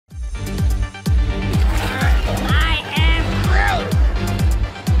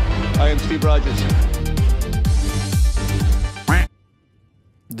am Steve Rogers.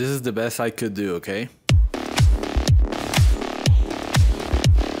 This is the best I could do, okay?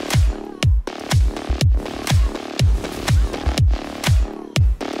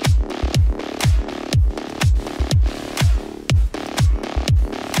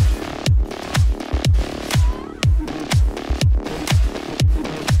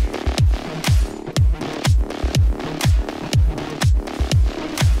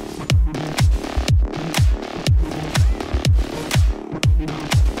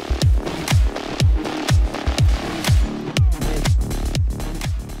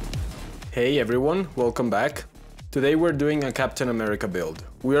 Hey everyone, welcome back. Today we're doing a Captain America build.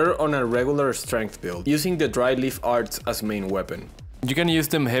 We're on a regular strength build, using the Dryleaf arts as main weapon. You can use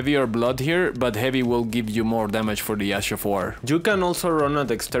them heavy or blood here, but heavy will give you more damage for the Ash of War. You can also run a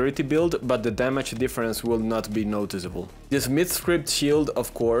dexterity build, but the damage difference will not be noticeable. The Smithscript shield,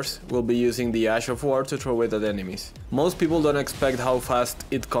 of course, will be using the Ash of War to throw it at enemies. Most people don't expect how fast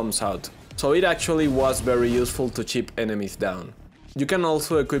it comes out, so it actually was very useful to chip enemies down. You can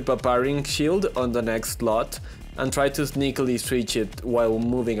also equip a parrying shield on the next slot and try to sneakily switch it while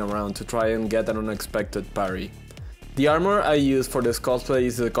moving around to try and get an unexpected parry. The armor I use for this cosplay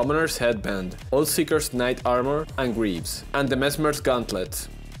is the Commoner's Headband, Oathseeker's Knight Armor and Greaves, and the Mesmer's Gauntlets.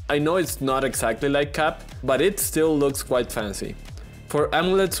 I know it's not exactly like Cap, but it still looks quite fancy. For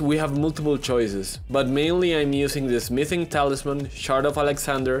amulets we have multiple choices, but mainly I'm using the Smithing Talisman, Shard of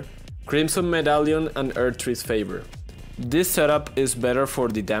Alexander, Crimson Medallion and Erdtree's Favor. This setup is better for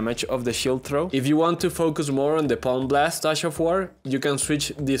the damage of the shield throw. If you want to focus more on the Palm Blast Ash of War, you can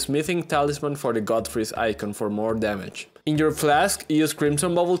switch the Smithing Talisman for the Godfrey's icon for more damage. In your flask, use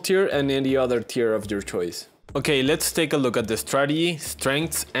Crimson Bubble tier and any other tier of your choice. Okay, let's take a look at the strategy,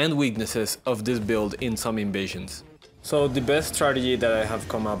 strengths and weaknesses of this build in some invasions. So the best strategy that I have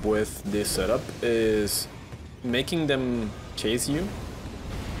come up with this setup is making them chase you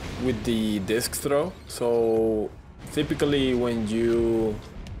with the disc throw. So typically when you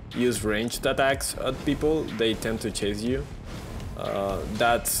use ranged attacks at people, they tend to chase you.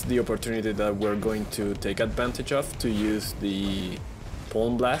 That's the opportunity that we're going to take advantage of to use the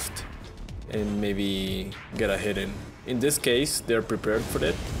Palm Blast and maybe get a hit in. In this case, they're prepared for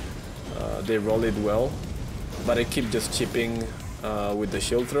it. They roll it well, but I keep just chipping with the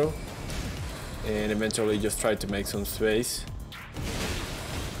shield throw and eventually just try to make some space.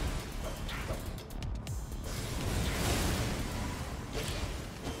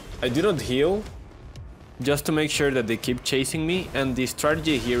 I do not heal, just to make sure that they keep chasing me, and the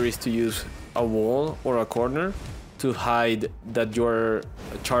strategy here is to use a wall or a corner to hide that you're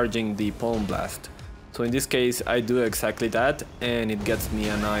charging the Palm Blast. So in this case I do exactly that, and it gets me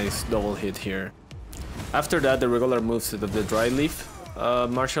a nice double hit here. After that, the regular moveset of the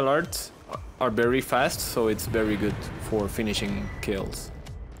Dryleaf martial arts are very fast, so it's very good for finishing kills.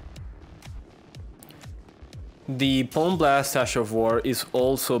 The Palm Blast Ash of War is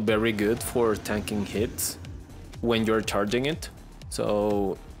also very good for tanking hits when you're charging it.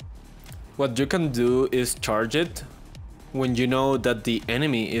 So what you can do is charge it when you know that the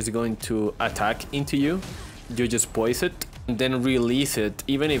enemy is going to attack into you. You just poise it and then release it,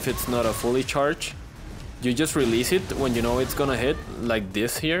 even if it's not a fully charge. You just release it when you know it's gonna hit, like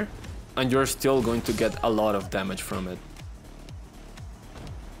this here, and you're still going to get a lot of damage from it.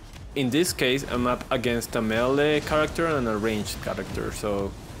 In this case, I'm up against a melee character and a ranged character,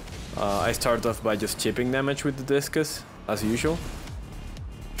 so I start off by just chipping damage with the discus, as usual,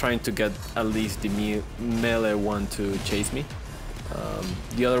 trying to get at least the melee one to chase me.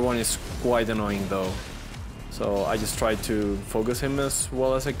 The other one is quite annoying though, so I just try to focus him as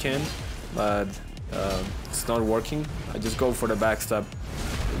well as I can, but it's not working. I just go for the backstab.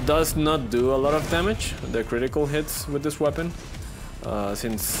 Does not do a lot of damage, the critical hits with this weapon,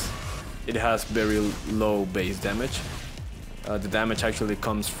 since it has very low base damage. The damage actually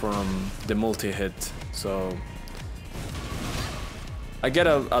comes from the multi-hit, so I get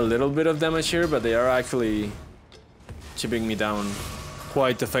a little bit of damage here, but they are actually chipping me down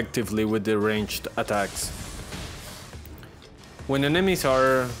quite effectively with the ranged attacks. When enemies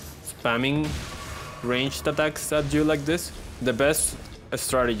are spamming ranged attacks at you like this, the best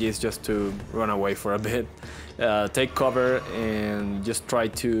strategy is just to run away for a bit, take cover and just try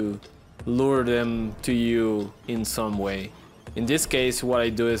to lure them to you in some way. In this case, what I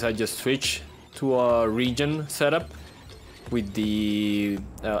do is I just switch to a regen setup with the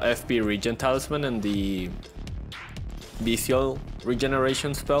FP regen talisman and the bestial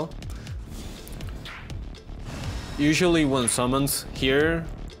regeneration spell. Usually when summons hear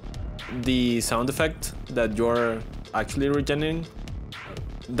the sound effect that you're actually regenerating,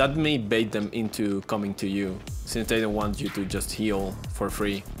 That may bait them into coming to you, since they don't want you to just heal for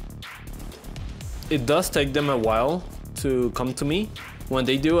free. It does take them a while to come to me. When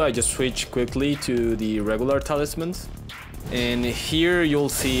they do, I just switch quickly to the regular talismans. And here you'll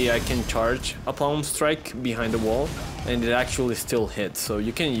see I can charge a palm strike behind the wall, and it actually still hits, so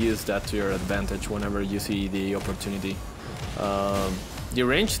you can use that to your advantage whenever you see the opportunity. The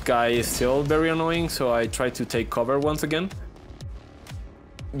ranged guy is still very annoying, so I try to take cover once again.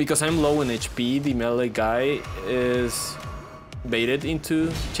 Because I'm low in HP, the melee guy is baited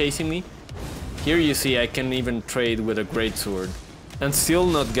into chasing me. Here you see I can even trade with a Greatsword and still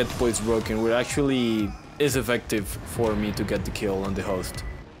not get poise broken, which actually is effective for me to get the kill on the host.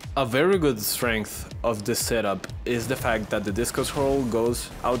 A very good strength of this setup is the fact that the discus hurl goes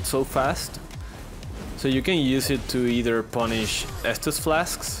out so fast. So you can use it to either punish Estus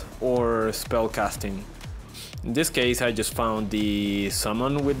flasks or spell casting. In this case I just found the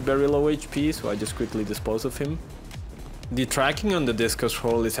summon with very low HP, so I just quickly dispose of him. The tracking on the discus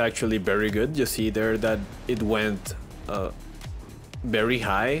hurl is actually very good. You see there that it went very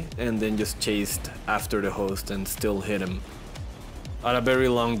high and then just chased after the host and still hit him at a very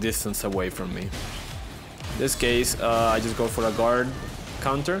long distance away from me. In this case, I just go for a guard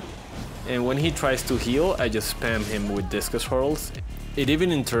counter, and when he tries to heal, I just spam him with discus hurls. It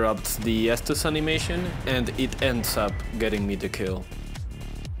even interrupts the Estus animation, and it ends up getting me the kill.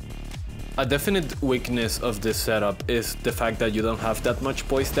 A definite weakness of this setup is the fact that you don't have that much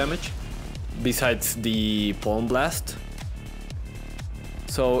poise damage, besides the palm blast.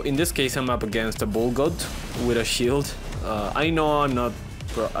 So in this case I'm up against a bull god with a shield. I know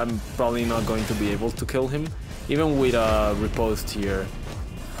I'm probably not going to be able to kill him. Even with a riposte here,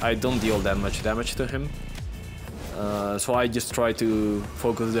 I don't deal that much damage to him. So I just try to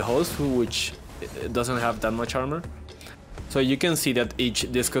focus the host, which doesn't have that much armor. So you can see that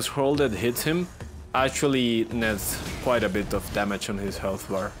each discus hurl that hits him actually nets quite a bit of damage on his health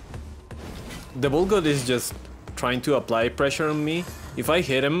bar. The bull god is just trying to apply pressure on me. If I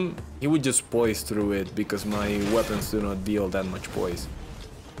hit him, he would just poise through it because my weapons do not deal that much poise.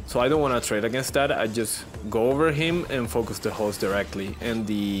 So I don't want to trade against that. I just go over him and focus the host directly, and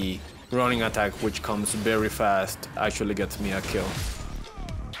the running attack, which comes very fast, actually gets me a kill.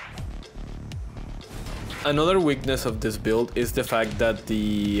 Another weakness of this build is the fact that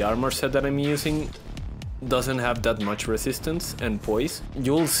the armor set that I'm using doesn't have that much resistance and poise.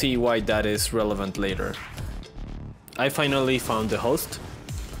 You'll see why that is relevant later. I finally found the host.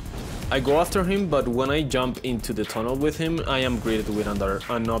 I go after him, but when I jump into the tunnel with him, I am greeted with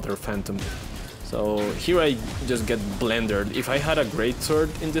another phantom. So here I just get blendered. If I had a Greatsword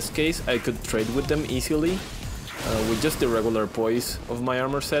in this case, I could trade with them easily with just the regular poise of my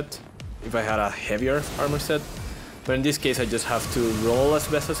armor set, if I had a heavier armor set. But in this case I just have to roll as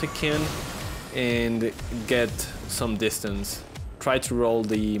best as I can and get some distance. Try to roll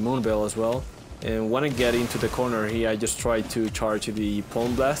the Moonveil as well. And when I get into the corner here, I just try to charge the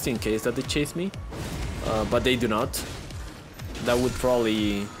Palm Blast in case that they chase me. But they do not. That would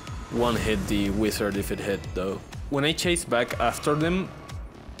probably one-hit the wizard if it hit though. When I chase back after them,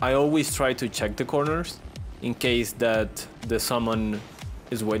 I always try to check the corners in case that the summon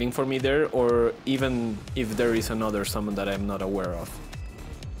is waiting for me there, or even if there is another summon that I'm not aware of.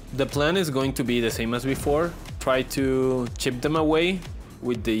 The plan is going to be the same as before. Try to chip them away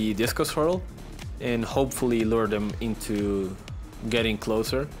with the discus hurl and hopefully lure them into getting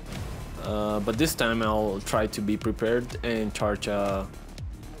closer. But this time I'll try to be prepared and charge a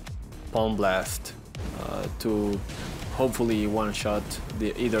Palm Blast to hopefully one-shot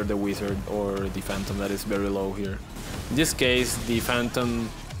either the wizard or the phantom that is very low here. In this case, the phantom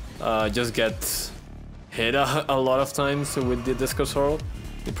just gets hit a lot of times with the discus hurl.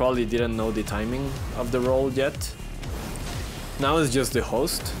 He probably didn't know the timing of the roll yet. Now it's just the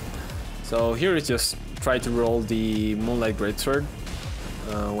host. So here is just try to roll the Moonlight Greatsword.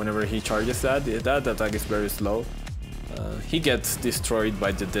 Whenever he charges that attack is very slow. He gets destroyed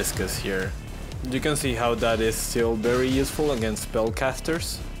by the discus here. You can see how that is still very useful against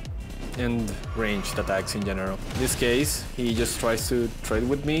spellcasters and ranged attacks in general. In this case, he just tries to trade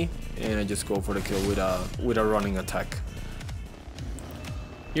with me, and I just go for the kill with a running attack.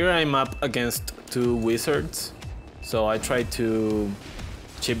 Here I'm up against two wizards, so I try to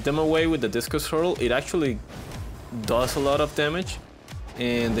chip them away with the discus hurl. It actually does a lot of damage,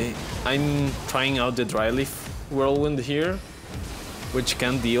 and I'm trying out the Dryleaf whirlwind here, which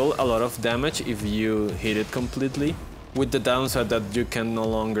can deal a lot of damage if you hit it completely, with the downside that you can no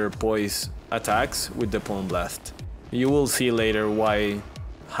longer poise attacks with the Palm Blast. You will see later why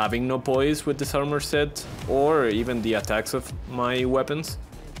having no poise with this armor set, or even the attacks of my weapons,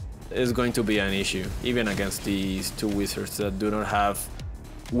 is going to be an issue, even against these two wizards that do not have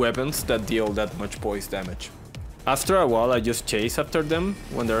weapons that deal that much poise damage. After a while I just chase after them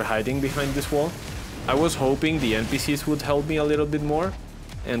when they're hiding behind this wall. I was hoping the NPCs would help me a little bit more,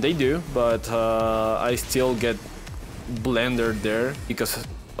 and they do, but I still get blendered there because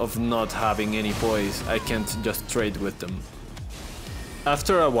of not having any poise. I can't just trade with them.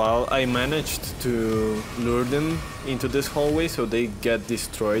 After a while I managed to lure them into this hallway so they get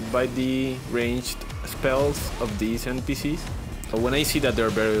destroyed by the ranged spells of these NPCs. When I see that they're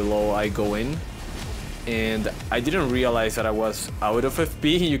very low, I go in, and I didn't realize that I was out of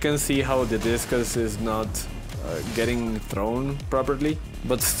FP. You can see how the discus is not getting thrown properly,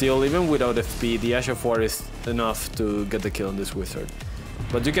 but still, even without FP, the Ash of War is enough to get the kill on this wizard.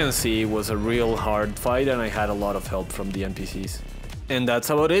 But you can see it was a real hard fight and I had a lot of help from the NPCs. And that's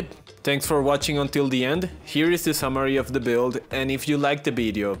about it. Thanks for watching until the end. Here is the summary of the build, and if you liked the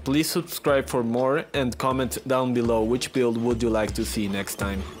video, please subscribe for more and comment down below which build would you like to see next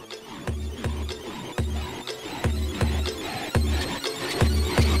time.